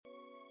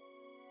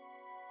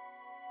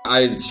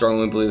I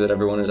strongly believe that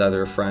everyone is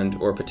either a friend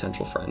or a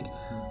potential friend.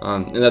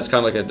 And that's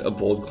kind of like a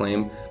bold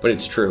claim, but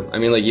it's true. I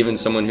mean, like even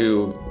someone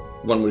who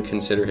one would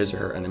consider his or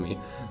her enemy,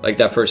 like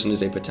that person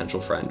is a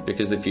potential friend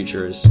because the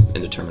future is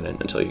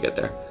indeterminate until you get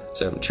there.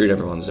 So treat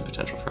everyone as a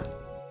potential friend.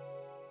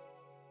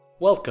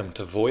 Welcome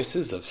to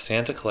Voices of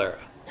Santa Clara.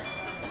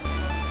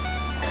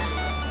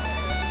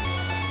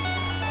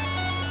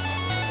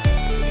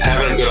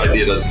 Having a good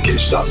idea doesn't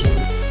get you nothing.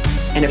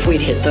 And if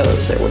we'd hit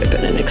those, there would have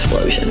been an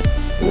explosion.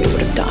 We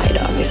would have died,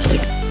 obviously.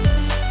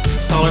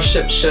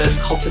 Scholarship should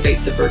cultivate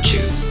the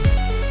virtues.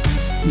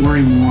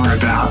 Worry more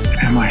about,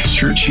 am I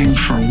searching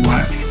for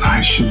what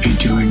I should be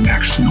doing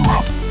next in the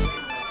world?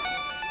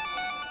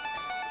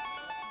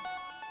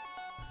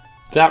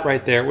 That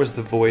right there was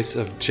the voice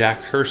of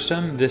Jack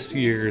Hurstum, this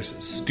year's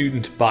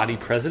student body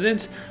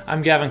president.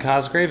 I'm Gavin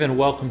Cosgrave, and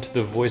welcome to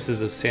the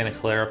Voices of Santa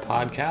Clara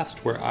podcast,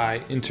 where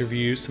I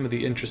interview some of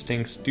the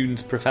interesting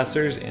students,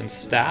 professors, and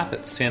staff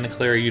at Santa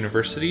Clara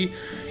University.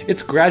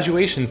 It's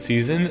graduation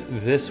season.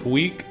 This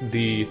week,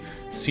 the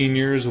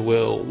seniors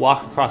will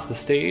walk across the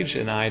stage,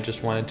 and I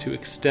just wanted to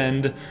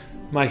extend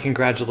my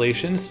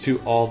congratulations to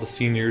all the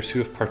seniors who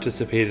have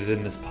participated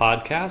in this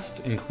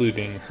podcast,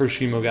 including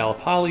Hershey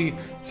Mogalopalli,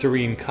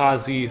 Serene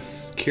Kazi,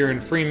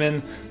 Kieran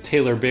Freeman,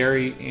 Taylor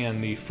Berry,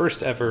 and the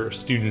first ever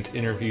student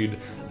interviewed,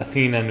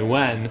 Athena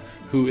Nguyen,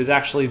 who is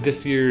actually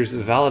this year's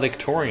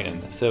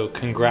valedictorian. So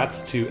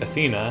congrats to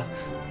Athena.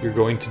 You're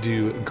going to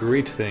do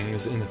great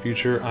things in the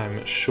future,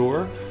 I'm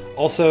sure.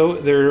 Also,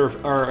 there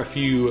are a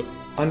few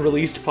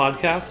unreleased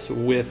podcasts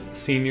with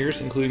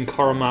seniors, including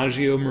Carl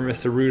Maggio,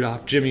 Marissa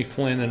Rudolph, Jimmy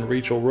Flynn, and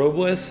Rachel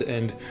Robles,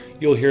 and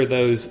you'll hear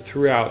those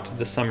throughout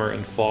the summer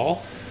and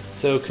fall.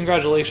 So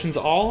congratulations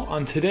all.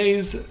 On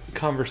today's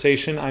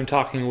conversation, I'm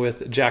talking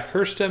with Jack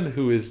Hurstum,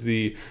 who is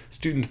the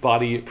student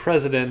body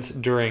president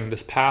during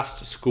this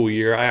past school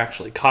year. I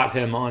actually caught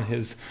him on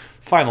his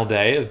final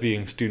day of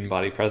being student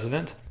body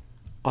president.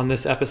 On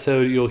this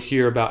episode, you'll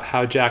hear about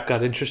how Jack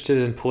got interested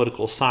in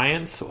political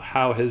science,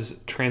 how his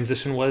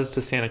transition was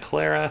to Santa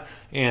Clara,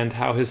 and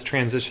how his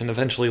transition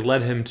eventually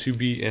led him to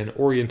be an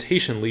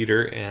orientation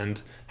leader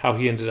and how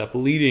he ended up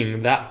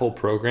leading that whole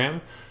program.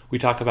 We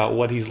talk about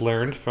what he's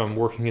learned from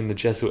working in the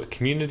Jesuit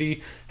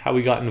community, how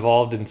he got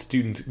involved in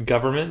student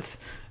government,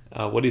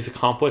 what he's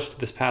accomplished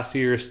this past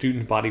year as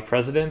student body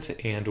president,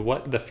 and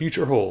what the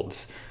future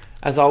holds.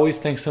 As always,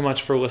 thanks so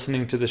much for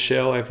listening to the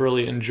show. I've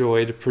really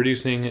enjoyed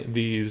producing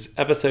these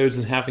episodes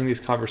and having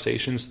these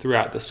conversations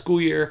throughout the school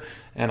year,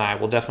 and I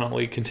will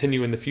definitely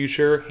continue in the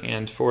future.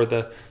 And for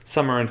the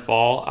summer and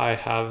fall, I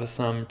have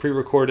some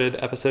pre-recorded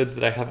episodes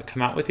that I haven't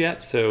come out with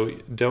yet, so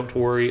don't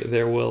worry,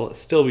 there will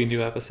still be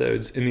new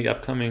episodes in the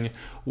upcoming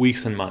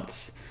weeks and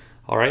months.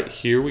 All right,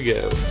 here we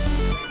go.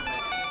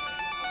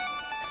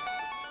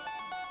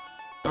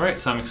 All right,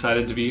 so I'm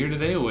excited to be here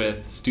today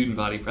with student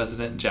body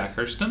president Jack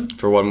Hurstum.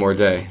 For one more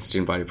day,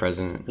 student body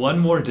president. One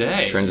more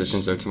day.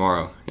 Transitions are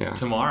tomorrow. Yeah.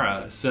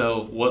 Tomorrow.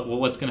 So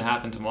what's going to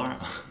happen tomorrow?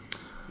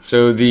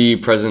 So the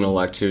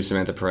president-elect, who is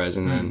Samantha Perez,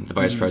 and then the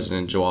vice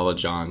president, Joala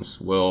Johns,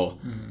 will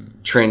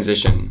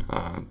transition,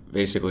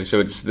 basically.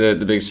 So it's the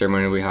big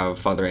ceremony. We have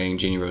Father Ang,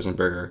 Jeannie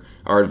Rosenberger,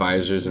 our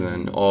advisors, and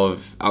then all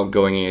of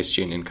outgoing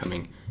ASG and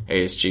incoming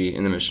ASG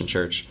in the Mission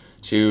Church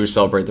to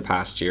celebrate the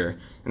past year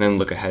and then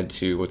look ahead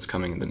to what's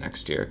coming in the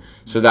next year.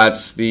 So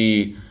that's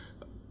the,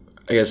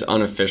 I guess,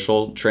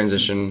 unofficial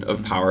transition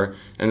of power.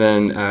 And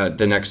then at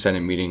the next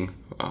Senate meeting,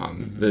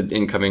 the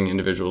incoming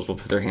individuals will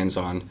put their hands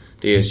on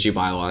the ASG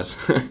bylaws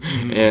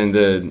and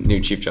the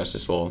new Chief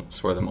Justice will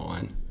swear them all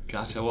in.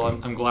 Gotcha. Well,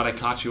 I'm glad I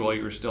caught you while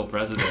you were still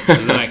president,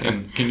 because then I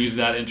can use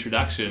that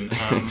introduction.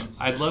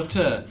 I'd love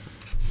to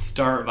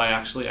start by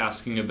actually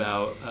asking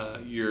about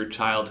your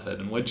childhood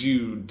and what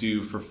you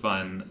do for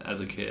fun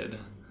as a kid.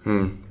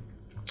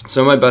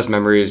 Some of my best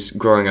memories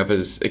growing up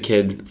as a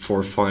kid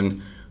for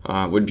fun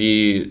would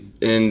be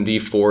in the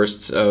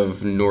forests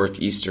of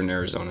northeastern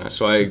Arizona.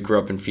 So I grew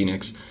up in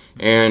Phoenix,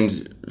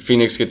 and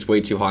Phoenix gets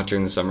way too hot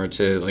during the summer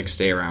to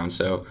stay around.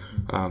 So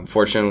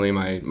fortunately,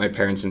 my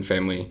parents and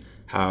family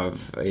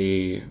have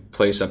a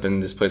place up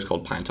in this place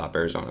called Pine Top,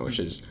 Arizona, which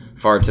is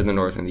far to the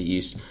north and the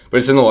east. But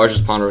it's in the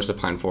largest ponderosa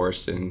pine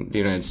forest in the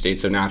United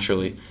States. So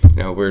naturally,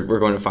 we're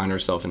going to find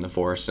ourselves in the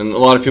forest. And a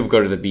lot of people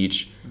go to the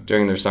beach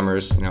during their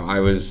summers. I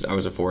was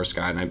a forest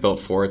guy, and I built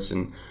forts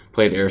and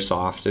played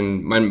airsoft.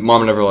 And my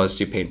mom never let us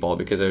do paintball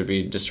because I would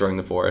be destroying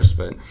the forest.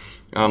 But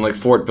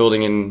fort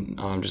building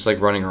and just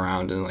running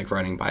around and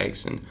riding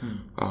bikes and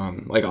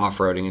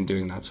off-roading and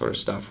doing that sort of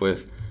stuff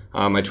with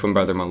my twin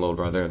brother, my little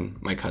brother,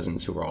 and my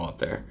cousins who were all up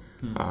there.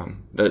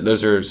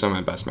 Those are some of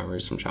my best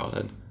memories from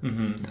childhood.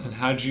 Mm-hmm. And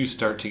how did you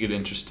start to get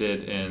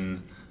interested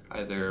in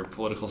either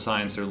political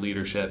science or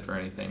leadership or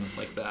anything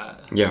like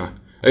that? Yeah.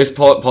 I guess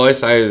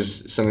poli-sci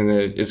is something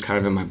that is kind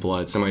of in my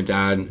blood. So my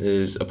dad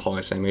is a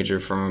poli-sci major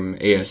from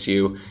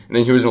ASU, and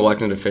then he was an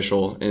elected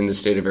official in the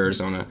state of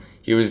Arizona.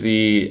 He was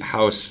the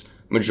House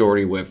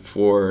Majority Whip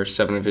for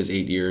 7 of his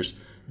 8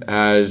 years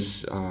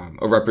as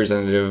a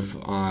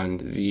representative on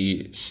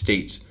the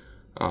state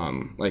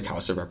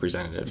House of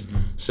Representatives.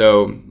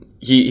 So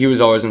he was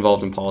always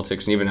involved in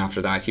politics, and even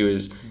after that, he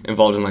was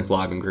involved in like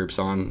lobbying groups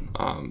on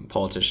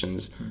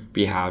politicians'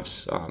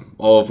 behalves,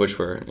 all of which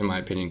were, in my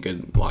opinion,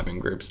 good lobbying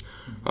groups.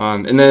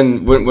 And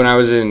then when I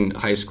was in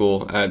high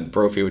school at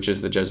Brophy, which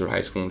is the Jesuit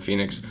high school in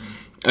Phoenix,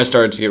 I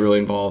started to get really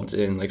involved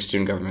in like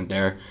student government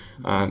there.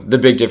 The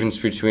big difference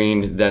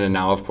between then and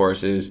now, of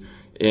course, is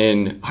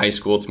in high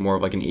school it's more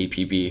of like an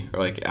APB,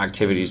 or like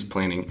activities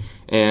planning,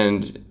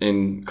 and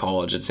in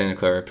college at Santa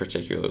Clara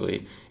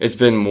particularly, it's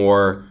been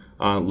more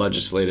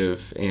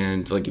legislative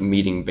and like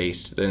meeting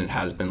based than it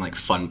has been like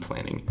fun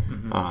planning,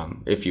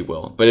 if you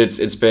will. But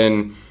it's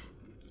been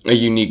a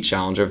unique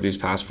challenge over these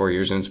past 4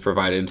 years, and it's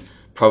provided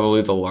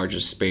probably the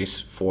largest space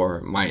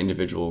for my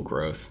individual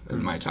growth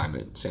in my time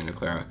at Santa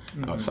Clara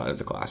outside of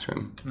the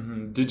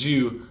classroom. Did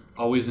you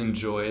always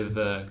enjoy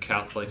the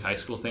Catholic high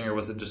school thing, or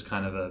was it just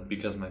kind of a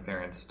because my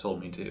parents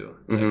told me to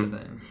type of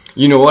thing?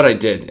 You know what, I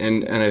did,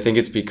 and I think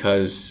it's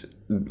because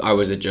I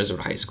was at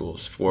Jesuit high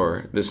schools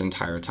for this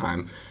entire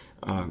time.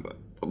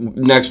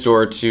 Next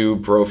door to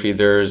Brophy,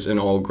 there's an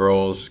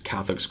all-girls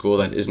Catholic school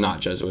that is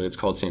not Jesuit. It's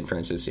called St.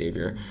 Francis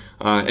Xavier.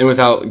 And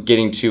without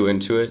getting too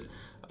into it,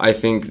 I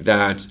think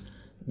that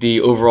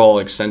the overall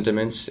like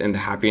sentiments and the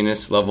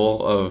happiness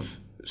level of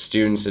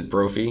students at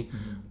Brophy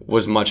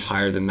was much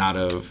higher than that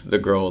of the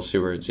girls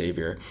who were at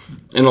Xavier.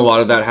 And a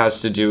lot of that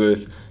has to do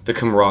with the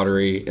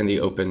camaraderie and the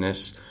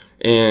openness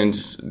and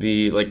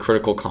the like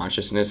critical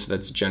consciousness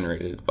that's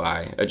generated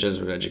by a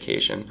Jesuit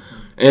education.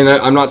 And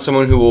I'm not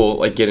someone who will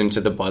like get into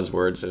the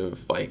buzzwords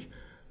of like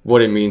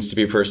what it means to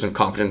be a person of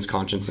competence,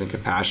 conscience, and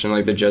compassion,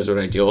 like the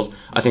Jesuit ideals.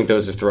 I think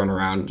those are thrown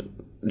around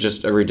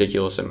just a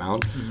ridiculous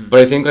amount. But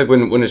I think like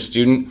when a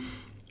student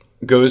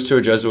goes to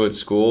a Jesuit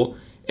school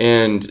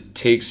and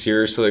takes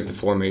seriously like the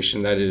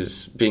formation that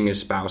is being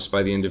espoused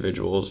by the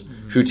individuals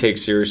who take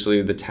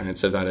seriously the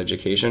tenets of that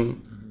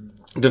education,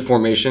 the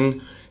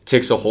formation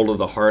takes a hold of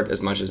the heart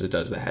as much as it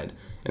does the head.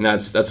 And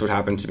that's what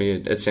happened to me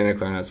at Santa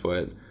Clara, and that's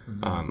what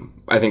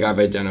I think I've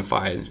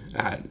identified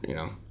at,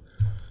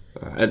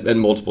 at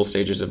multiple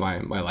stages of my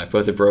life,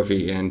 both at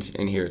Brophy and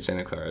here at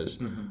Santa Clara,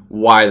 is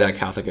why that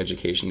Catholic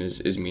education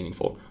is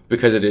meaningful,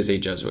 because it is a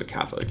Jesuit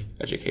Catholic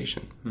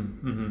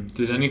education.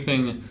 Did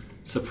anything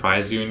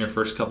surprise you in your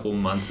first couple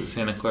months at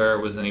Santa Clara?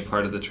 Was any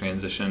part of the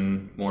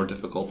transition more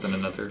difficult than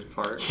another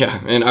part?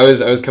 Yeah, and I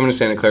was coming to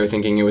Santa Clara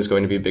thinking it was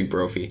going to be a big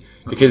Brophy,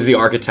 because the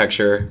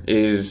architecture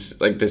is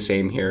like the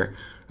same here.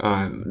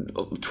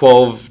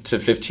 12 to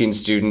 15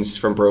 students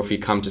from Brophy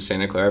come to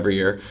Santa Clara every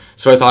year,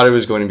 so I thought it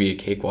was going to be a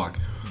cakewalk.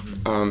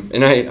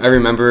 And I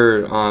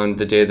remember on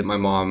the day that my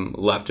mom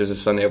left, it was a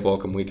Sunday of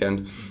Welcome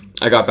Weekend,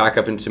 I got back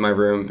up into my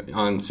room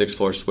on 6th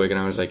floor Swig, and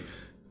I was like,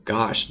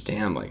 gosh,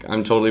 damn, like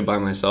I'm totally by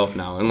myself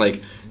now. And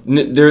like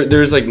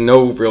there's like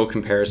no real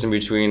comparison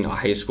between a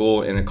high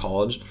school and a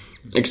college,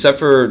 except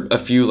for a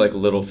few like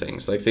little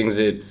things, like things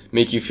that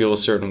make you feel a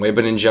certain way.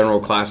 But in general,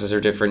 classes are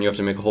different. You have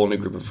to make a whole new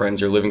group of friends.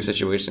 Your living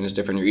situation is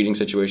different. Your eating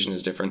situation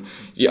is different.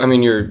 I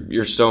mean,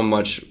 you're so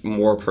much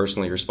more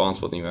personally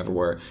responsible than you ever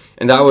were.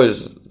 And that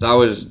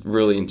was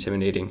really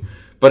intimidating.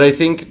 But I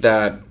think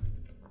that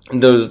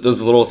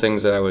those little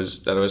things that I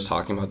was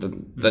talking about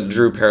that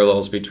drew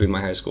parallels between my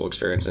high school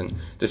experience and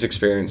this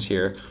experience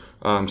here,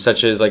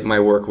 such as like my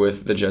work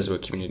with the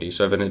Jesuit community.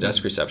 So I've been a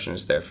desk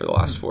receptionist there for the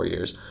last 4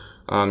 years.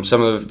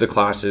 Some of the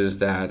classes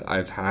that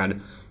I've had,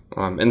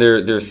 and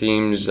they're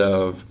themes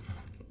of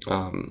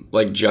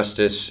like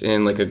justice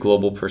in like a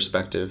global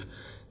perspective,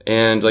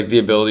 and like the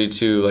ability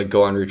to like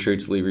go on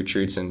retreats, lead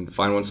retreats, and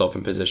find oneself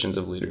in positions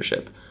of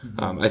leadership.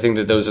 I think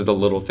that those are the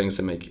little things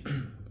that make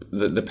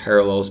the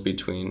parallels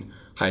between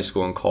high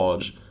school and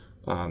college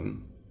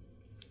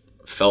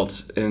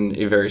felt in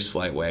a very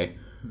slight way.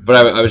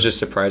 But I was just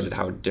surprised at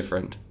how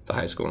different the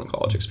high school and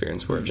college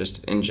experience were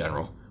just in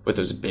general with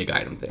those big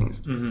item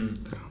things.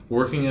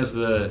 Working as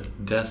the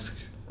desk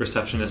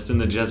receptionist in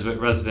the Jesuit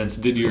residence,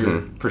 did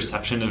your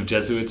perception of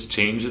Jesuits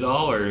change at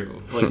all, or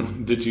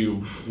like did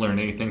you learn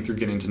anything through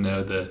getting to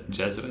know the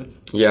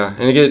Jesuits? Yeah,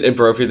 I think at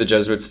Brophy, the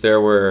Jesuits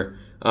there were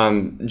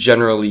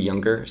generally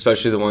younger,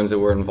 especially the ones that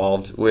were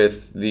involved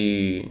with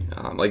the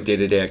like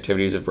day-to-day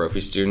activities of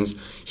Brophy students.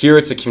 Here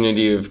it's a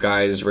community of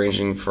guys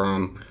ranging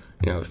from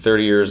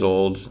 30 years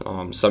old,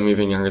 some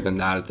even younger than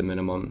that at the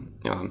minimum,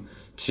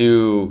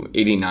 to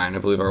 89. I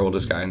believe our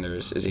oldest guy in there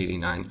is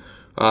 89.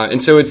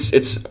 And so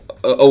it's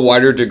a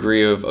wider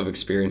degree of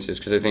experiences,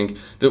 because I think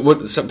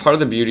that part of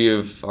the beauty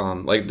of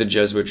like the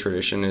Jesuit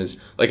tradition is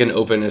like an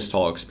openness to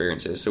all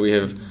experiences. So we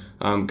have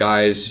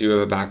guys who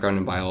have a background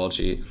in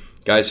biology,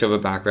 guys who have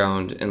a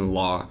background in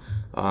law,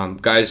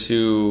 guys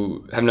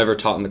who have never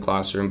taught in the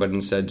classroom but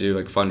instead do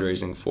like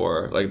fundraising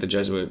for like the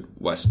Jesuit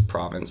West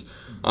Province.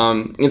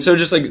 And so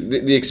just like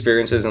the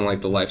experiences and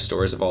like the life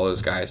stories of all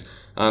those guys,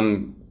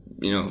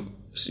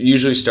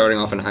 usually starting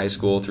off in high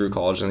school through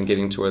college and then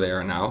getting to where they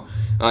are now,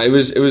 it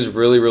was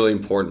really, really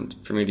important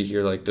for me to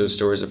hear like those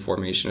stories of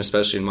formation,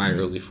 especially in my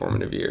early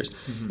formative years.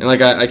 And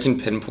like I can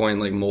pinpoint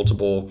like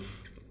multiple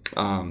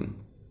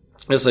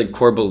just like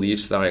core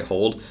beliefs that I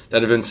hold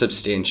that have been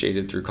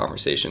substantiated through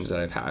conversations that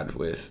I've had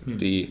with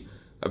the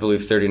I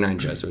believe 39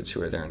 Jesuits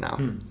who are there now.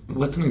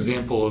 What's an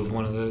example of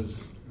one of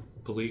those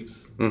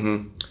beliefs?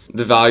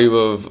 The value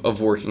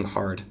of working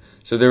hard.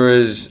 So there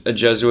was a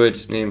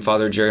Jesuit named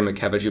Father Jerry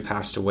McKevitt who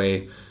passed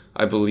away,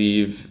 I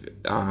believe,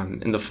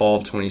 in the fall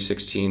of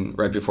 2016,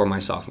 right before my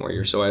sophomore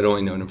year. So I'd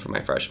only known him from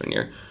my freshman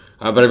year.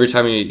 But every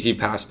time he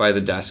passed by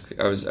the desk,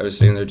 I was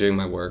sitting there doing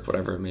my work,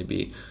 whatever it may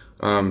be.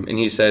 And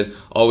he said,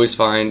 always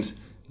find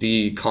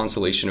the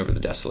consolation over the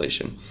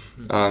desolation.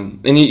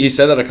 And he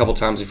said that a couple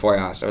times before I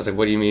asked. I was like,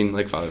 what do you mean,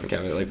 like, Father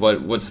McKevitt?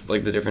 Like, what's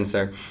like the difference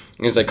there? And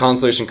he's like,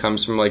 consolation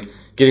comes from like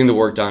getting the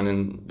work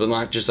done, but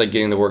not just like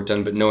getting the work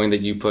done, but knowing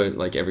that you put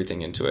like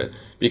everything into it.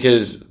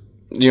 Because,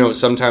 you know,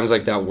 sometimes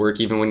like that work,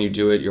 even when you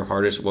do it, your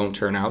hardest won't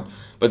turn out.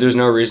 But there's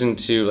no reason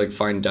to like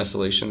find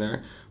desolation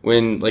there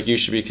when like you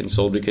should be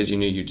consoled because you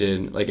knew you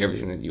did like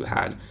everything that you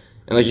had.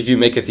 And like if you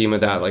make a theme of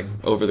that like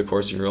over the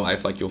course of your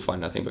life, like you'll find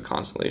nothing but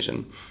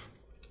consolation.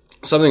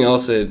 Something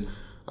else that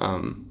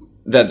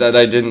that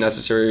I didn't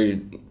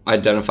necessarily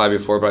identify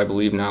before, but I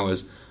believe now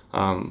is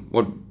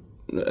what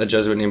a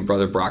Jesuit named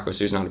Brother Bracos,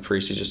 who's not a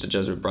priest, he's just a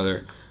Jesuit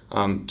brother,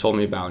 told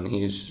me about, and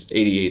he's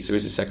 88, so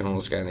he's the second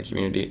oldest guy in the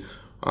community.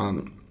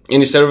 And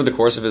he said over the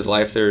course of his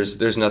life,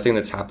 there's nothing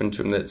that's happened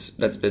to him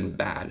that's been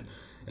bad.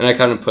 And I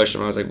kind of pushed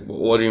him. I was like,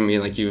 what do you mean?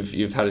 Like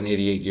you've had an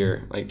 88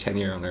 year, like 10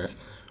 year on earth.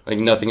 Like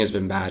nothing has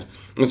been bad.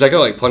 And it's like,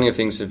 oh, like plenty of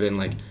things have been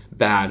like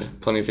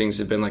bad. Plenty of things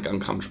have been like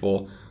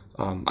uncomfortable.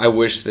 I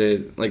wish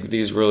that like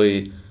these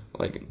really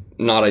like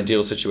not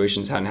ideal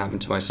situations hadn't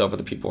happened to myself or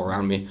the people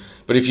around me.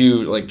 But if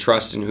you like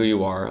trust in who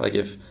you are, like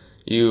if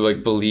you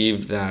like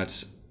believe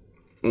that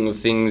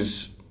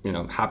things, you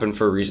know, happen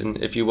for a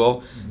reason, if you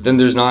will, then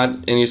there's not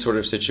any sort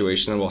of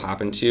situation that will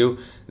happen to you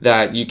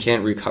that you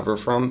can't recover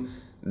from,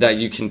 that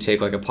you can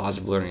take like a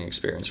positive learning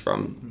experience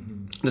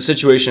from. The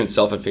situation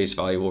itself at face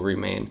value will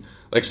remain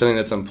like something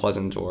that's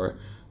unpleasant or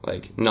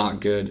like not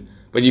good,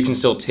 but you can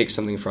still take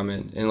something from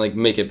it and like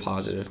make it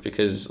positive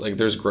because like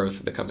there's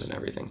growth that comes in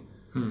everything.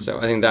 So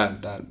I think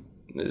that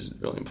is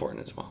really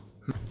important as well.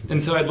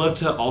 And so I'd love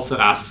to also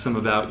ask some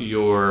about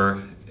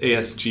your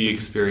ASG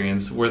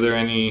experience. Were there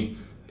any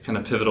kind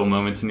of pivotal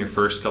moments in your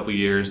first couple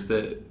years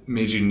that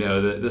made you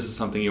know that this is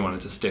something you wanted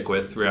to stick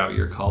with throughout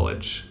your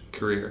college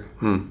career?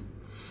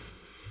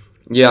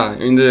 Yeah, I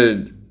mean,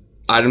 the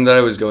item that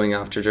I was going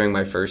after during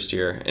my first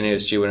year in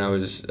ASG when I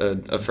was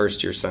a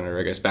first year senator,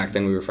 I guess back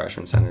then we were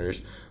freshman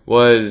senators,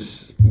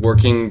 was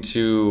working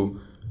to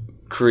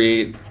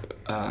create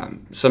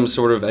some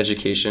sort of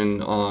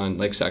education on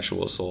like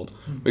sexual assault.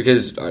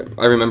 Because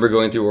I remember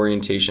going through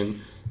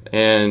orientation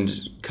and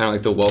kind of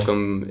like the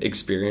welcome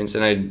experience,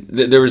 and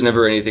there was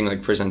never anything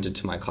like presented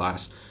to my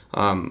class.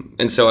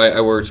 And so I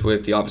worked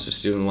with the Office of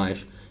Student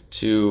Life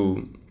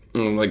to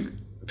like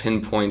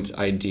pinpoint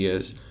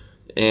ideas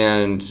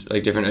and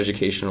like different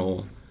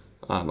educational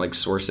like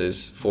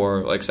sources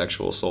for like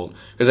sexual assault,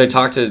 because I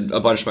talked to a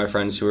bunch of my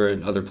friends who were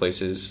in other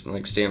places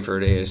like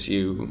Stanford, ASU,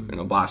 you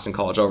know, Boston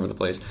College, all over the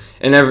place,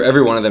 and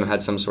every one of them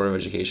had some sort of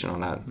education on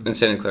that, and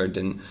Santa Clara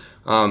didn't.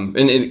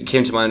 And it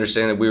came to my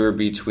understanding that we were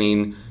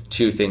between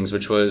two things,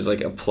 which was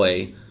like a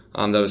play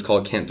that was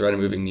called Can't Thread a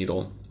Moving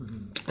Needle,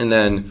 and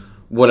then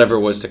whatever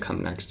was to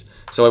come next.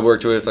 So I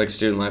worked with like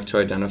Student Life to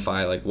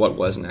identify like what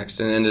was next,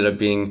 and it ended up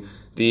being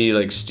the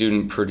like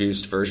student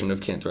produced version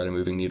of Can't Thread a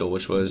Moving Needle,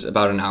 which was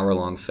about an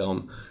hour-long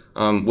film,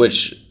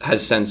 which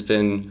has since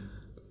been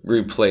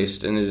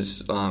replaced and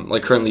is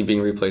like currently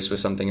being replaced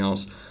with something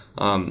else.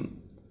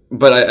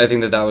 But I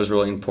think that was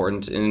really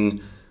important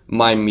in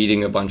my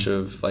meeting a bunch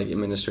of like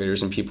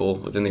administrators and people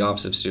within the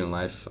Office of Student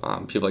Life,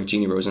 people like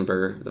Jeannie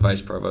Rosenberger, the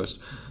vice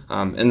provost,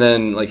 and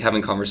then like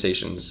having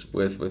conversations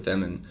with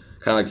them and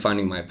kind of like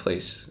finding my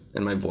place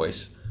and my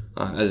voice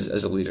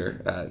as a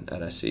leader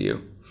at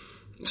SCU.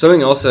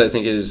 Something else that I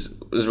think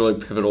is really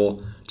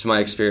pivotal to my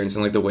experience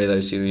and like the way that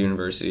I see the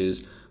university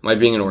is my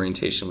being an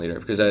orientation leader,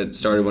 because that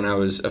started when I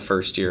was a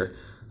first year.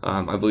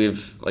 I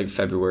believe like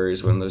February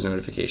is when those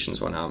notifications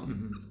went out.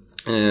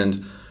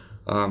 And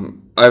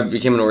I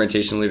became an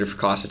orientation leader for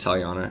Casa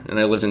Italiana, and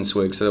I lived in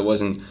Swig, so it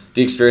wasn't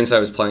the experience I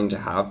was planning to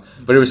have,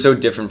 but it was so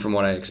different from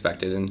what I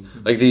expected, and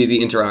like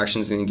the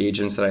interactions and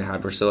engagements that I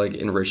had were so like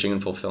enriching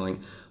and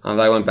fulfilling that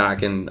I went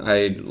back and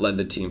I led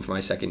the team for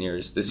my second year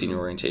as the senior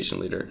orientation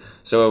leader.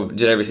 So I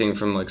did everything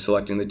from like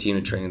selecting the team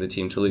to training the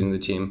team to leading the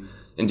team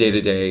in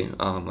day-to-day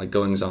like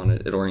goings on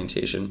at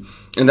orientation,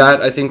 and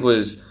that I think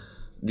was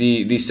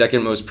the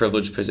second most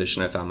privileged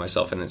position I found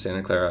myself in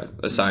Santa Clara,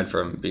 aside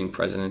from being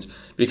president,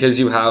 because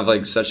you have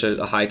like such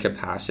a high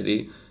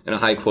capacity and a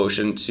high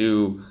quotient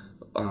to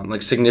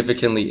like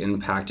significantly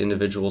impact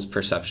individuals'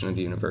 perception of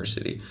the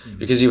university,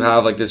 because you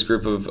have like this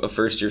group of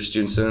first year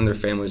students and then their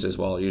families as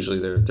well, usually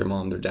their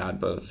mom, their dad,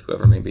 both,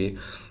 whoever it may be,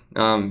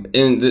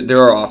 and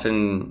there are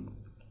often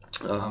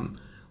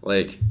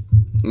like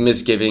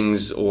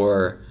misgivings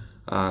or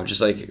just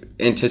like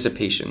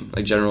anticipation,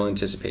 like general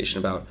anticipation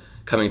about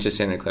coming to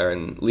Santa Clara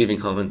and leaving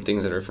home and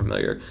things that are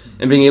familiar,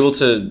 and being able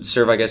to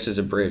serve, I guess, as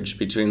a bridge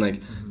between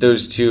like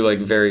those two like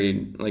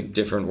very like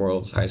different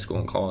worlds, high school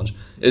and college,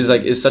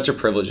 is such a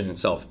privilege in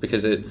itself,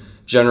 because it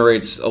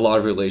generates a lot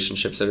of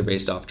relationships that are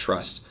based off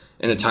trust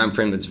in a time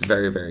frame that's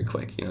very, very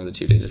quick. You know, the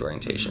 2 days of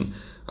orientation,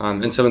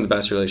 and some of the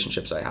best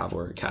relationships I have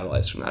were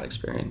catalyzed from that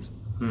experience.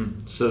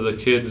 So the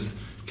kids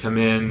come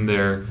in,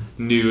 they're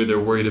new, they're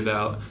worried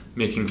about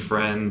making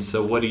friends.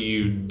 So what do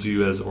you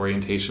do as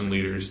orientation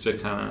leaders to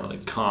kind of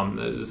like calm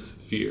those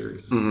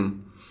fears?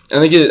 I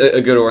think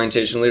a good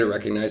orientation leader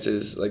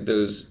recognizes like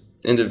those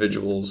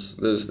individuals,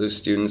 those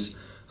students,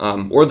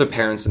 or the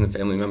parents and the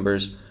family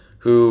members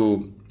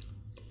who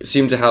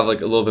seem to have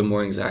like a little bit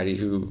more anxiety,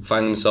 who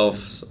find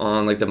themselves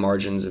on like the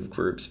margins of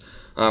groups.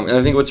 And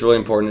I think what's really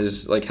important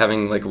is like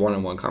having like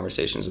one-on-one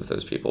conversations with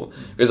those people,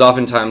 because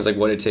oftentimes like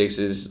what it takes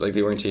is like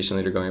the orientation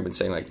leader going up and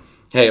saying like,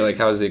 hey, like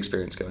how's the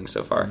experience going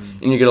so far?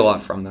 And you get a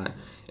lot from that.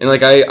 And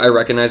like I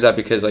recognize that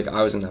because like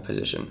I was in that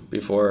position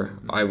before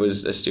I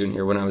was a student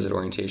here when I was at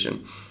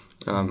orientation.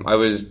 I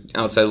was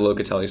outside the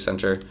Locatelli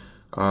Center,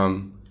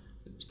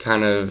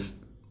 kind of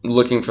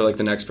looking for like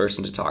the next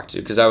person to talk to,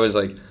 because I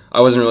wasn't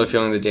really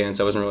feeling the dance,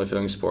 I wasn't really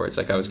feeling sports.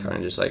 Like I was kind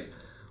of just like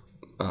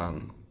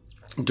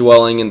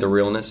dwelling in the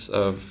realness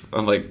of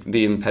like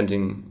the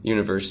impending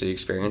university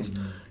experience.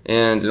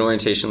 And an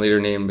orientation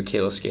leader named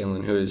Michaela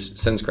Scanlon, who has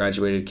since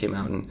graduated, came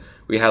out and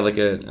we had like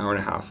an hour and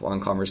a half long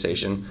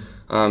conversation.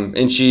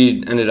 And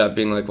she ended up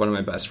being like one of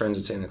my best friends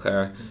at Santa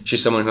Clara.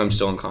 She's someone who I'm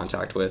still in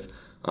contact with,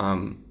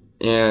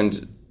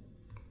 and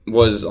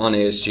was on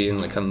ASG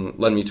and like kind of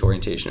led me to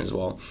orientation as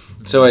well.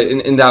 So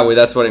in that way,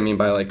 that's what I mean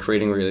by like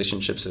creating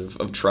relationships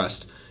of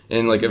trust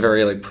in like a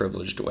very like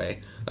privileged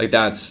way. Like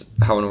that's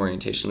how an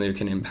orientation leader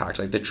can impact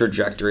like the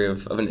trajectory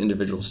of an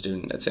individual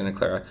student at Santa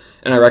Clara.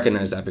 And I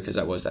recognize that because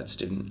I was that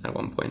student at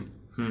one point.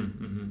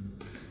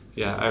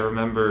 Yeah, I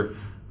remember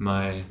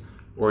my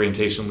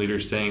orientation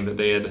leader saying that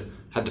they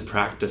had to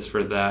practice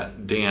for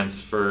that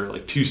dance for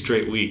like 2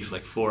 straight weeks,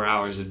 like 4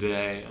 hours a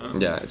day.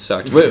 Yeah, it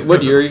sucked.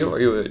 What year are you? Are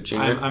you a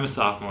junior? I'm a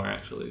sophomore,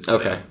 actually. So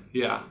okay.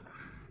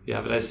 Yeah,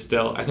 but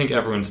I think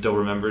everyone still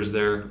remembers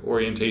their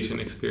orientation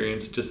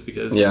experience, just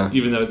because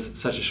even though it's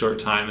such a short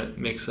time, it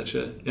makes such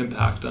an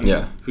impact on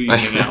who you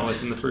hang out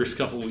with in the first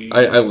couple weeks.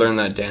 I learned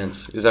that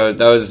dance because that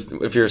was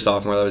if you're a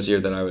sophomore, that was the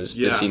year that I was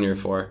the senior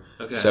for.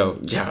 Okay. So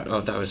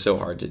that was so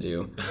hard to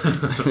do.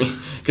 I mean,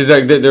 because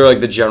like there were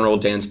like the general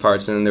dance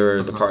parts, and then there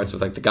were the parts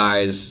with like the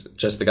guys,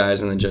 just the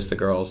guys, and then just the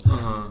girls.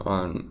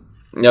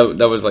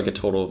 That was like a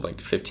total of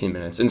like 15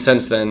 minutes. And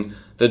since then,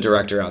 the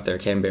director out there,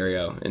 Cam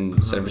Barrio,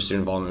 in Center for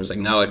Student Involvement, was like,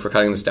 no, like we're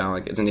cutting this down.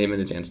 Like it's an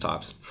 8-minute dance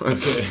tops.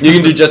 Okay. You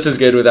can do just as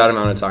good with that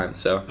amount of time.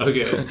 So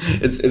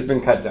it's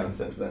been cut down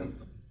since then.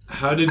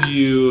 How did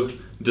you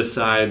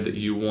decide that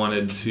you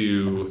wanted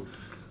to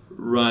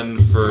run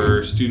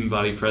for student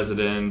body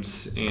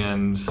president,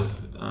 and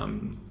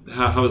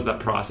how was that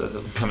process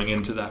of coming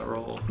into that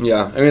role?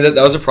 Yeah, I mean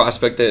that was a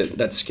prospect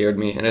that scared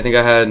me, and I think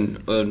I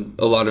had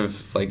a lot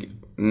of like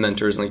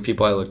mentors and like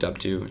people I looked up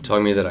to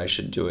telling me that I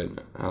should do it.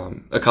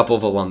 A couple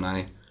of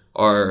alumni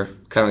are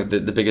kind of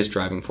like the biggest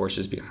driving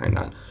forces behind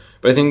that.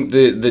 But I think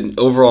the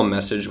overall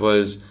message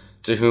was,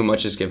 to whom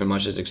much is given,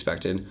 much is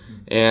expected.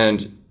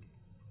 And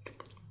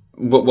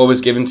what was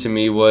given to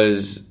me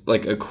was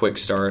like a quick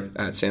start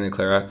at Santa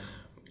Clara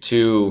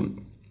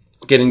to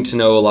getting to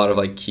know a lot of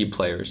like key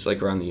players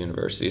like around the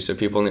university. So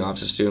people in the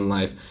Office of Student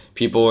Life,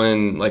 people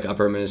in like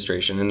upper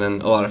administration, and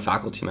then a lot of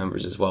faculty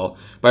members as well,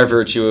 by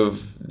virtue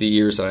of the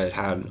years that I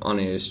had on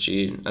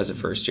ASG as a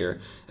first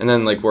year, and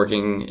then like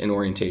working in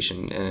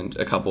orientation and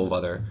a couple of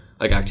other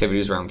like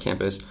activities around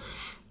campus.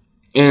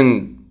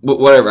 And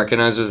what I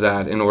recognized was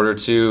that in order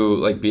to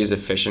like be as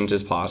efficient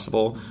as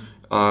possible,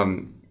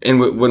 and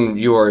when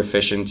you are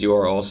efficient, you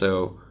are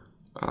also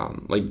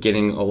like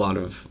getting a lot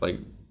of like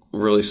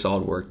really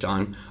solid work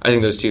done. I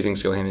think those two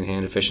things go hand in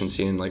hand,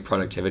 efficiency and like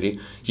productivity.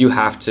 You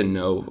have to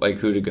know like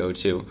who to go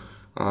to,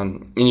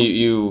 and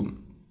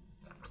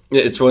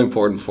it's really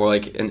important for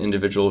like an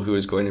individual who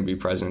is going to be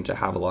president to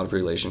have a lot of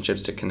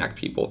relationships to connect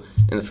people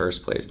in the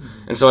first place.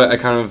 And so I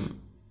kind of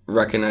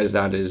recognize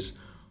that as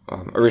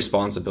a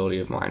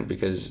responsibility of mine,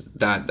 because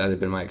that had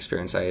been my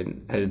experience. I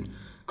had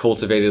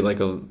cultivated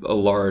like a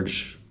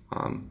large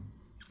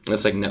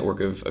it's like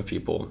network of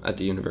people at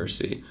the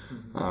university,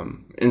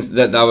 and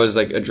that was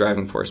like a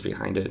driving force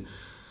behind it.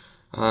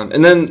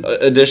 And then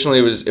additionally,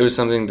 it was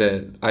something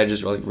that I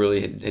just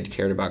really had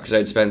cared about, because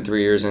I'd spent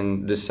 3 years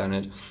in the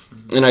Senate,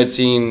 and I'd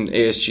seen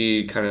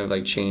ASG kind of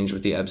like change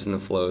with the ebbs and the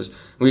flows.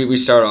 We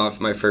started off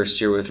my first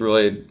year with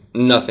really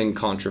nothing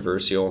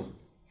controversial.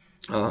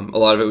 A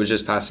lot of it was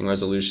just passing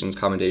resolutions,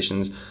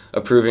 commendations,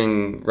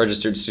 approving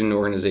registered student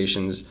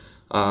organizations,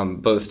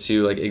 both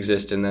to like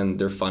exist and then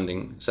their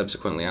funding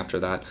subsequently after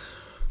that.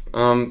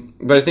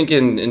 But I think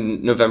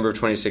in November of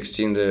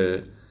 2016,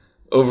 the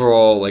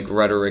overall like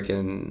rhetoric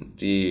and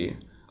the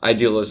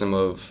idealism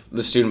of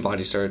the student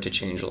body started to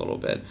change a little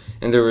bit,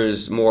 and there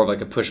was more of like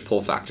a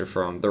push-pull factor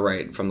from the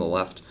right, from the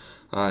left,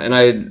 and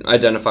I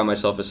identify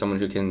myself as someone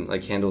who can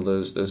like handle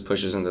those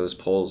pushes and those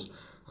pulls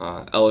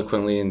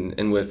eloquently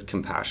and with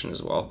compassion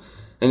as well.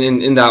 And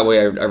in that way,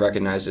 I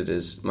recognize it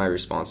as my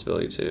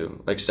responsibility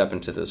to like step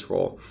into this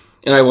role.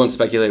 And I won't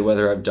speculate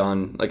whether I've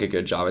done like a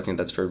good job. I think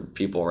that's for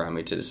people around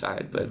me to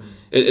decide. But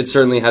it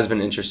certainly has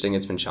been interesting.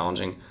 It's been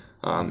challenging,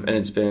 and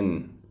it's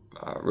been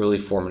really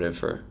formative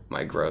for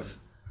my growth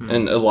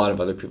and a lot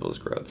of other people's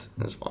growth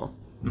as well.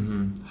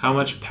 How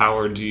much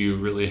power do you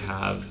really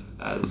have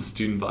as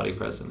student body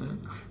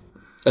president?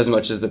 As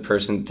much as the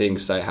person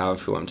thinks I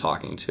have who I'm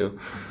talking to.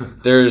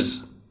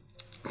 There's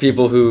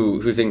people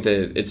who think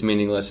that it's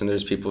meaningless, and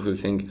there's people who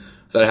think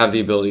that I have the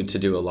ability to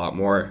do a lot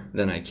more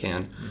than I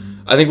can.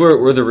 I think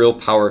where the real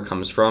power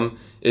comes from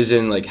is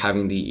in like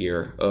having the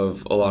ear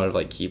of a lot of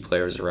like key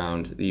players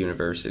around the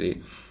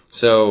university.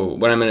 So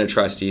when I'm in a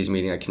trustees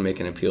meeting, I can make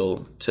an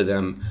appeal to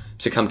them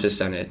to come to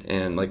Senate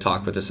and like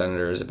talk with the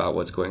senators about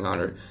what's going on,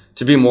 or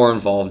to be more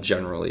involved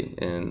generally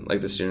in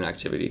like the student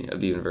activity of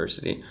the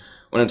university.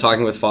 When I'm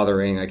talking with Father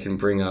Ring, I can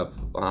bring up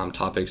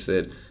topics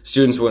that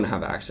students wouldn't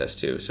have access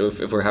to. So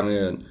if we're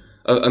having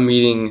a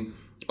meeting,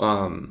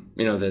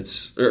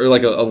 that's or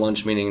like a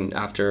lunch meeting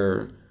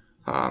after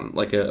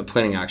like a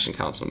planning action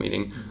council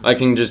meeting, I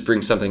can just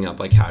bring something up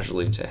like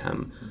casually to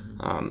him.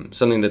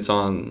 Something that's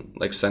on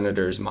like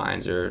senators'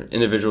 minds or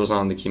individuals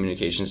on the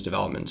communications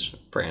development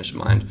branch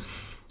mind.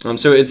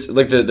 So it's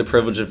like the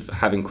privilege of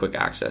having quick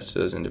access to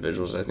those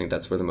individuals. I think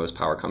that's where the most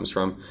power comes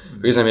from,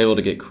 because I'm able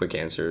to get quick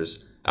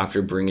answers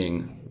after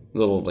bringing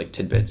little like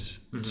tidbits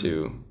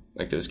to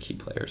like those key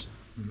players.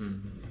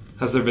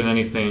 Has there been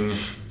anything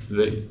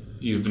that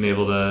you've been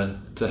able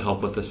to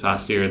help with this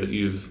past year that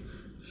you've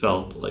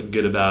felt like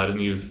good about and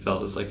you've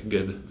felt is like a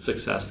good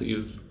success that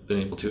you've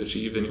been able to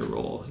achieve in your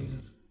role?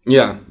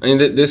 Yeah, I mean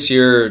this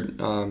year,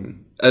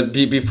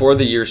 before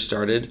the year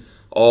started,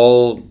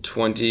 all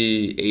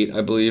 28,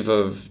 I believe,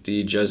 of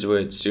the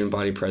Jesuit student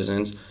body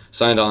presidents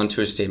signed on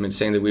to a statement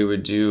saying that we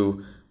would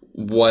do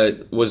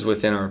what was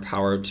within our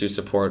power to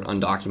support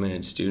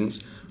undocumented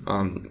students.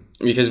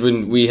 Because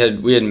when we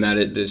had met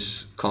at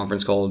this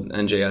conference called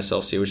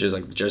NJSLC, which is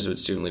like the Jesuit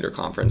Student Leader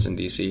Conference in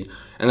DC,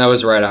 and that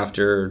was right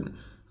after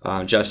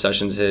Jeff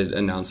Sessions had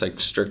announced like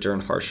stricter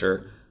and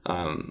harsher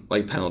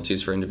like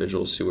penalties for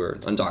individuals who were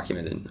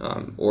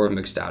undocumented or of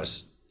mixed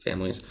status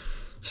families.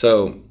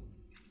 So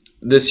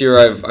this year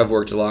I've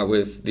worked a lot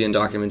with the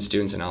Undocumented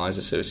Students and Allies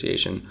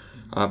Association,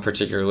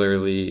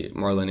 particularly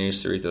Marlene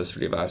Cerritos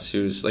Rivas,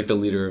 who's like the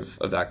leader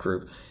of that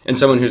group, and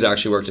someone who's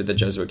actually worked at the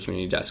Jesuit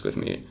Community Desk with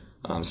me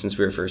since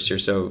we were first year.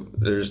 So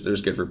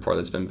there's good rapport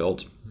that's been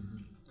built.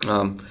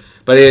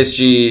 But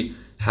ASG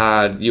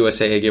had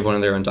USAA give one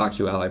of their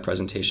Undocu Ally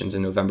presentations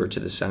in November to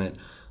the Senate.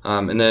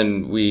 And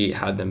then we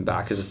had them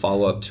back as a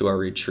follow-up to our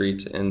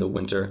retreat in the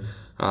winter.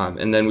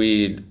 And then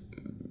we,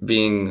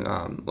 being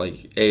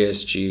like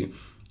ASG,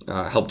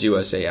 helped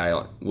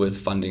USAI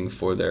with funding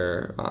for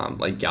their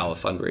like gala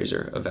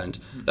fundraiser event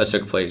that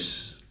took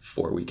place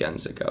 4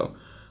 weekends ago.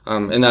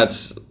 And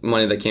that's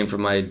money that came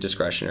from my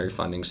discretionary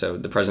funding. So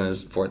the president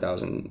has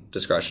 $4,000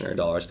 discretionary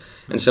dollars.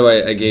 And so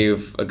I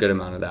gave a good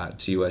amount of that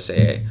to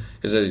USAA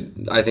because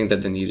I think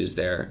that the need is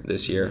there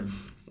this year.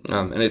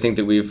 And I think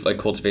that we've like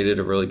cultivated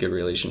a really good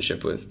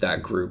relationship with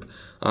that group.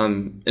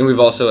 And we've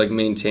also like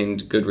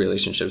maintained good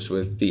relationships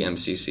with the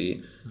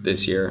MCC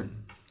this year.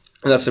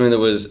 And that's something that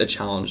was a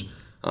challenge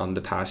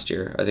the past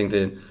year. I think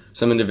that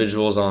some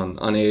individuals on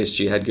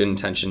ASG had good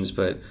intentions,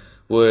 but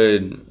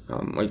would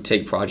like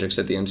take projects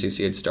that the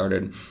MCC had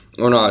started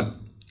or not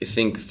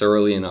think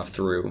thoroughly enough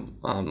through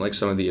like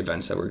some of the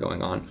events that were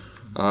going on.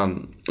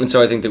 And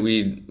so I think that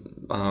we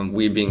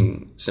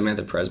being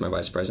Samantha Perez, my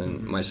vice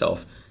president,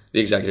 myself, the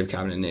executive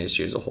cabinet and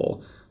ASG as a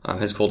whole,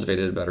 has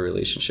cultivated a better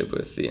relationship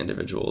with the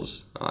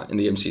individuals in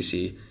the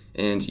MCC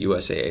and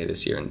USAA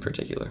this year in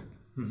particular.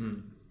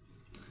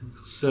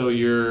 So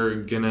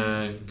you're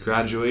gonna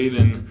graduate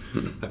in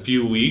a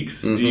few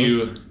weeks.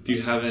 Do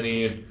you have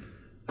any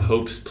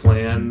hopes,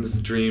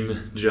 plans,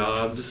 dream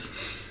jobs?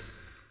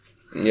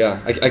 Yeah,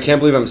 I can't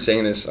believe I'm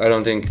saying this. I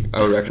don't think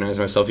I would recognize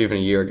myself even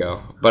a year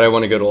ago, but I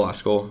want to go to law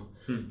school.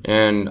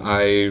 And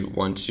I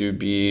want to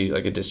be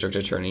like a district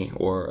attorney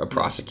or a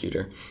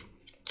prosecutor.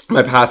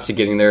 My path to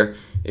getting there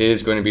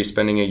is going to be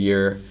spending a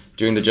year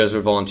doing the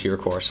Jesuit volunteer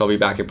course. I'll be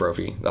back at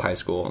Brophy, the high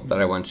school that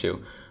I went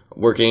to,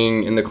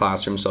 working in the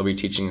classroom. So I'll be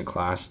teaching a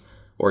class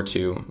or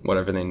two,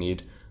 whatever they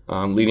need,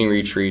 leading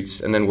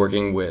retreats, and then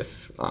working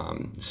with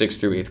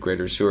 6th through 8th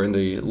graders who are in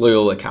the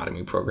Loyola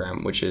Academy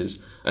program, which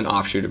is an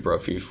offshoot of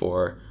Brophy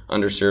for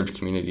underserved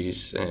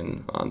communities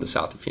in the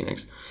south of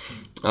Phoenix.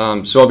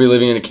 So I'll be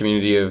living in a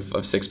community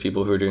of 6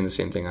 people who are doing the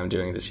same thing I'm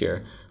doing this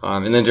year.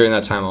 And then during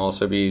that time, I'll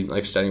also be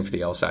like studying for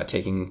the LSAT,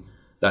 taking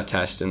that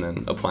test, and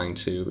then applying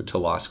to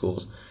law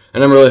schools.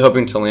 And I'm really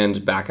hoping to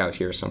land back out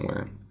here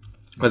somewhere,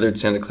 whether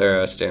it's Santa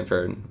Clara,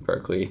 Stanford,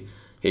 Berkeley,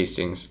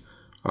 Hastings.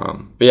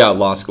 But yeah,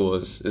 law school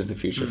is the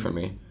future for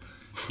me.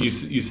 You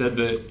said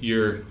that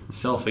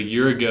yourself a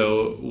year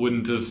ago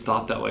wouldn't have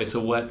thought that way. So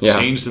what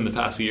changed in the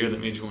past year that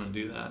made you want to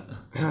do that?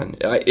 Man,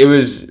 it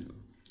was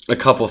a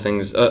couple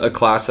things. A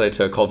class that I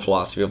took called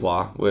Philosophy of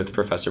Law with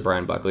Professor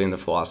Brian Buckley in the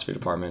philosophy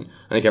department.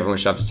 I think everyone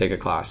should have to take a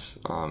class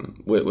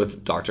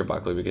with Dr.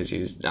 Buckley because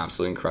he's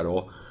absolutely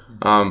incredible.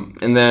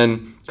 And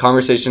then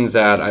conversations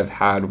that I've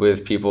had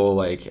with people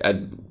like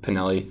Ed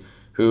Pinelli,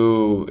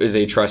 who is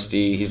a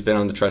trustee. He's been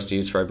on the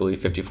trustees for, I believe,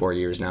 54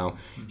 years now.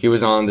 He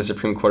was on the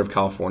Supreme Court of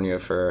California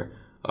for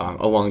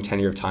a long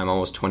tenure of time,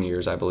 almost 20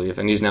 years, I believe.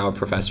 And he's now a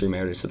professor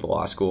emeritus at the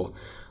law school.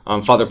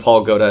 Father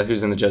Paul Goda,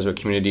 who's in the Jesuit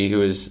community,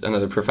 who is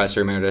another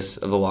professor emeritus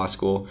of the law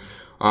school,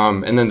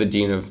 and then the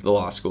dean of the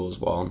law school as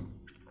well.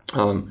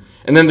 And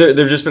then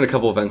there've just been a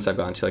couple events I've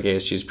gone to, like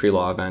ASG's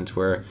pre-law event,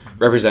 where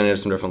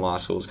representatives from different law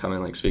schools come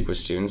and like speak with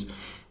students.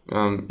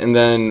 And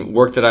then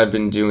work that I've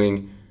been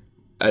doing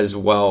as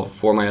well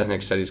for my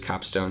ethnic studies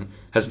capstone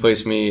has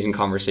placed me in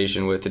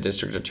conversation with the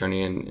district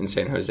attorney in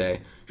San Jose,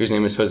 whose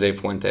name is Jose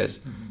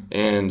Fuentes.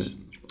 And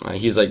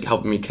he's like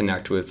helping me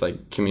connect with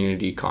like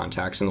community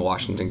contacts in the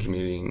Washington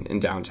community in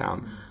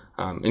downtown.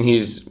 And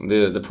he's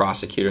the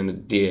prosecutor and the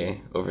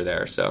DA over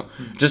there. So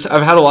just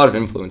I've had a lot of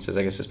influences,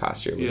 I guess, this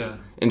past year with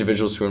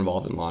individuals who are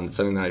involved in law. And it's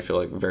something that I feel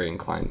like very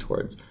inclined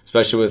towards,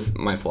 especially with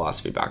my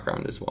philosophy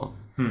background as well.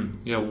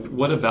 Yeah.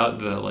 What about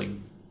the like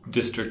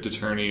district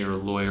attorney or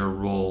lawyer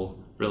role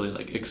really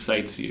like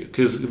excites you?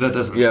 Because that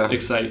doesn't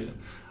excite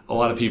a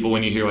lot of people.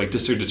 When you hear like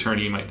district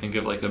attorney, you might think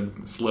of like a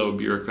slow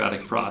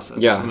bureaucratic process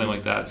or something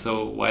like that.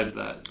 So why is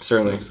that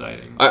certainly so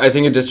exciting? I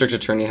think a district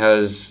attorney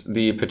has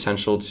the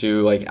potential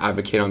to like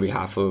advocate on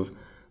behalf of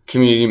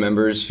community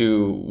members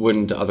who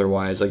wouldn't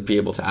otherwise like be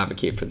able to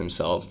advocate for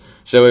themselves.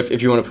 So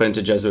if you want to put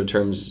into Jesuit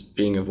terms,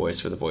 being a voice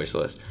for the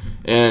voiceless.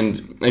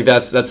 And like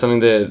that's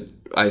something that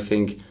I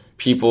think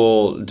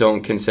people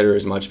don't consider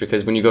as much,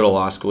 because when you go to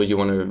law school, you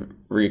want to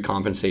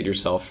recompensate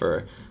yourself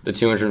for the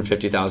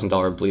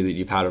 $250,000 bleed that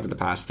you've had over the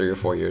past 3 or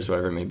 4 years,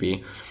 whatever it may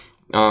be.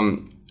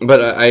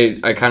 But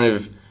I kind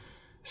of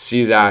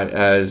see that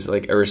as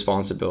like a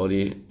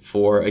responsibility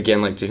for,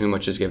 again, like to whom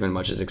much is given,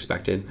 much is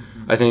expected.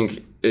 I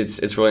think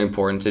it's really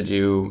important to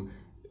do,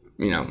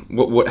 you know,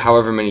 what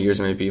however many years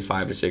it may be,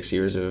 5 to 6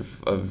 years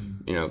of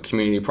you know,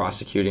 community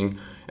prosecuting,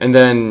 and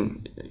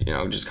then, you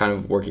know, just kind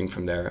of working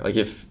from there. Like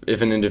if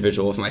an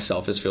individual, if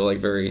myself, is feel like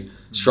very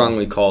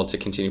strongly called to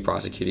continue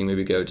prosecuting,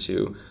 maybe go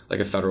to like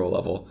a federal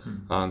level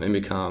and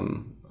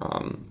become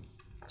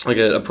like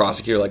a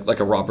prosecutor, like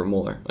a Robert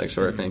Mueller, like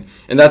sort of thing.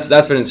 And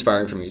that's been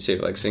inspiring for me too,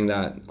 like seeing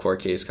that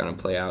court case kind of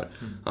play out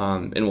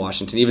in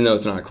Washington. Even though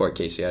it's not a court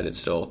case yet, it's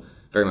still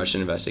very much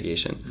an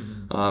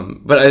investigation.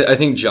 But I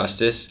think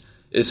justice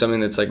is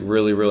something that's like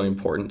really, really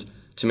important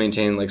to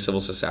maintain like civil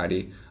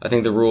society. I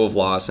think the rule of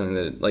law is something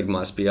that like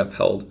must be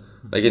upheld,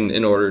 like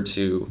in order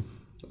to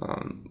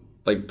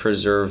like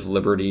preserve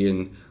liberty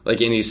and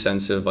like any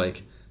sense of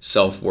like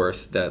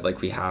self-worth that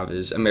like we have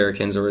as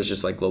Americans or as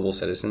just like global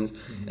citizens.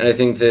 And I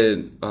think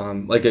that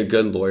like a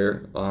good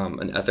lawyer,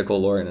 an ethical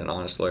lawyer and an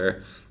honest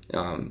lawyer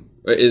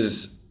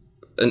is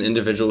an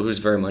individual who's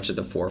very much at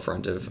the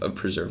forefront of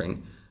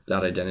preserving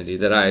that identity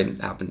that I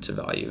happen to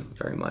value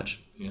very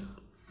much. Yeah.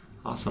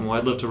 Awesome. Well,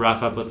 I'd love to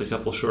wrap up with a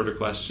couple shorter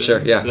questions. Sure,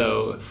 yeah.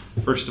 So,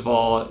 first of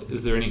all,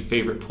 is there any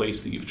favorite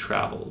place that you've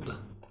traveled?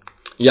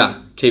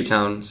 Yeah, Cape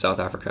Town, South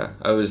Africa.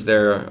 I was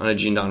there on a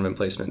Gene Donovan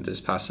placement this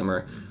past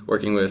summer,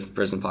 working with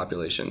prison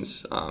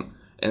populations,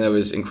 and that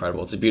was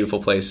incredible. It's a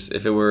beautiful place.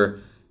 If it were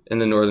in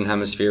the Northern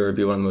Hemisphere, it would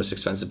be one of the most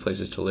expensive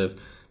places to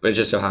live, but it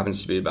just so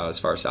happens to be about as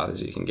far south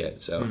as you can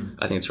get, so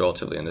I think it's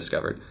relatively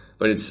undiscovered.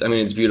 But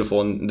it's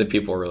beautiful, and the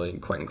people are really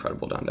quite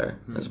incredible down there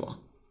as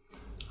well.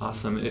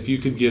 Awesome. If you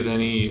could give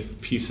any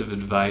piece of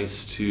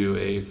advice to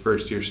a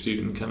first-year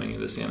student coming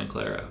into Santa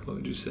Clara, what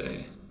would you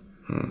say?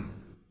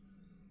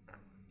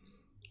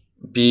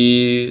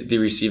 Be the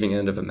receiving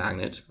end of a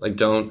magnet. Like,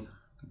 don't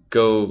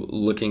go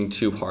looking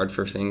too hard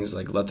for things.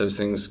 Like, let those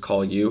things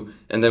call you,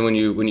 and then when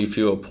you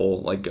feel a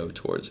pull, like, go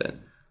towards it.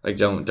 Like,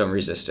 don't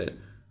resist it.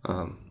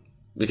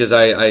 Because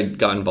I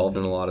got involved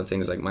in a lot of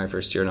things like my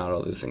first year, not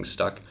all those things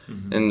stuck,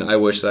 and I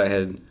wish that I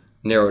had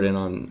narrowed in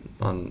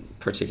on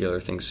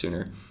particular things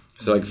sooner.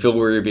 So like feel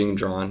where you're being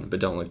drawn,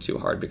 but don't look too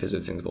hard, because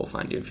those things will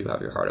find you if you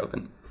have your heart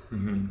open.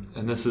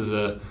 And this is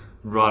a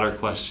broader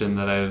question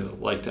that I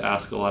like to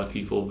ask a lot of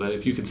people, but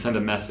if you could send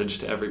a message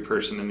to every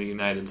person in the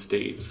United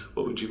States,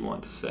 what would you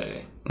want to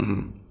say?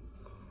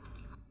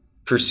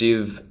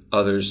 Perceive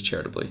others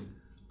charitably.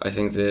 I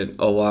think that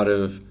a lot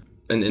of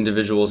an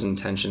individual's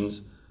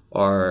intentions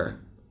are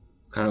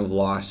kind of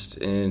lost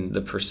in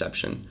the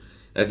perception.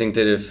 And I think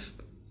that if,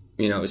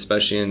 you know,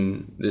 especially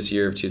in this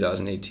year of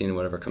 2018 and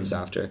whatever comes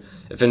after,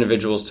 if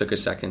individuals took a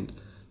second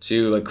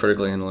to like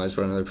critically analyze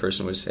what another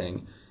person was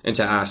saying and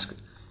to ask,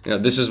 you know,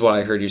 this is what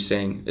I heard you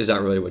saying, is that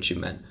really what you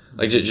meant?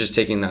 Like just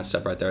taking that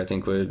step right there, I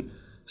think would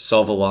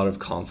solve a lot of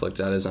conflict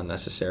that is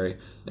unnecessary,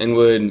 and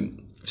would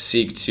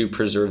seek to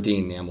preserve the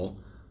enamel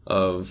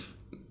of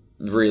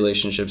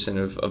relationships and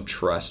of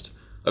trust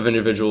of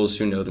individuals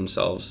who know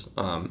themselves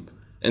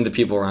and the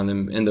people around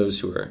them and those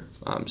who are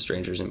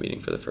strangers and meeting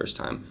for the first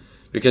time.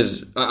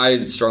 because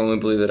I strongly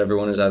believe that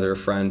everyone is either a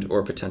friend or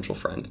a potential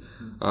friend.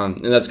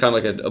 And that's kind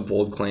of like a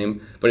bold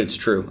claim, but it's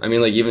true. I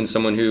mean, like even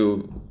someone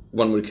who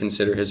one would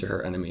consider his or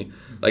her enemy,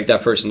 like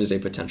that person is a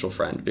potential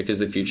friend because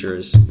the future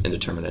is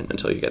indeterminate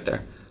until you get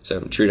there. So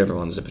treat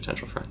everyone as a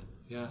potential friend.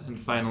 Yeah, and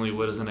finally,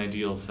 what does an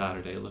ideal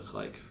Saturday look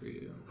like for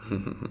you?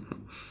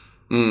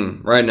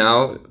 Right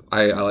now,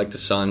 I like the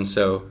sun,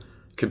 so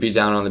could be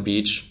down on the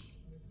beach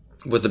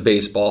with a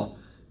baseball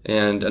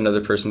and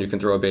another person who can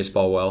throw a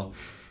baseball well.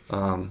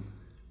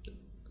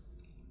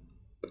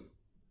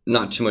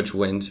 Not too much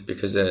wind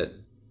because it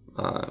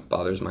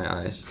bothers my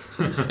eyes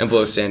and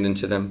blows sand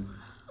into them.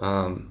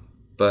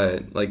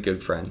 But like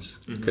good friends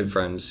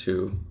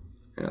who,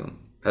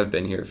 have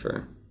been here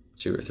for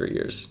 2 or 3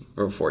 years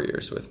or 4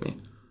 years with me.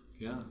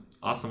 Yeah.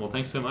 Awesome. Well,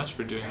 thanks so much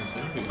for doing this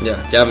interview.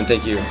 Yeah, Gavin,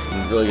 thank you.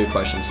 And really good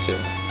questions too.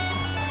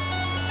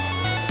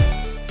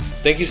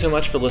 Thank you so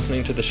much for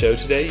listening to the show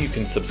today. You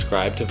can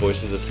subscribe to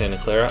Voices of Santa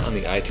Clara on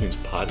the iTunes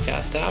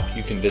podcast app.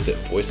 You can visit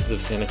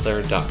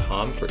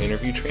voicesofsantaclara.com for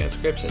interview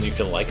transcripts, and you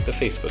can like the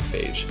Facebook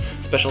page.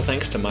 Special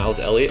thanks to Miles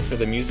Elliott for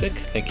the music.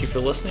 Thank you for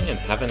listening, and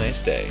have a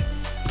nice day.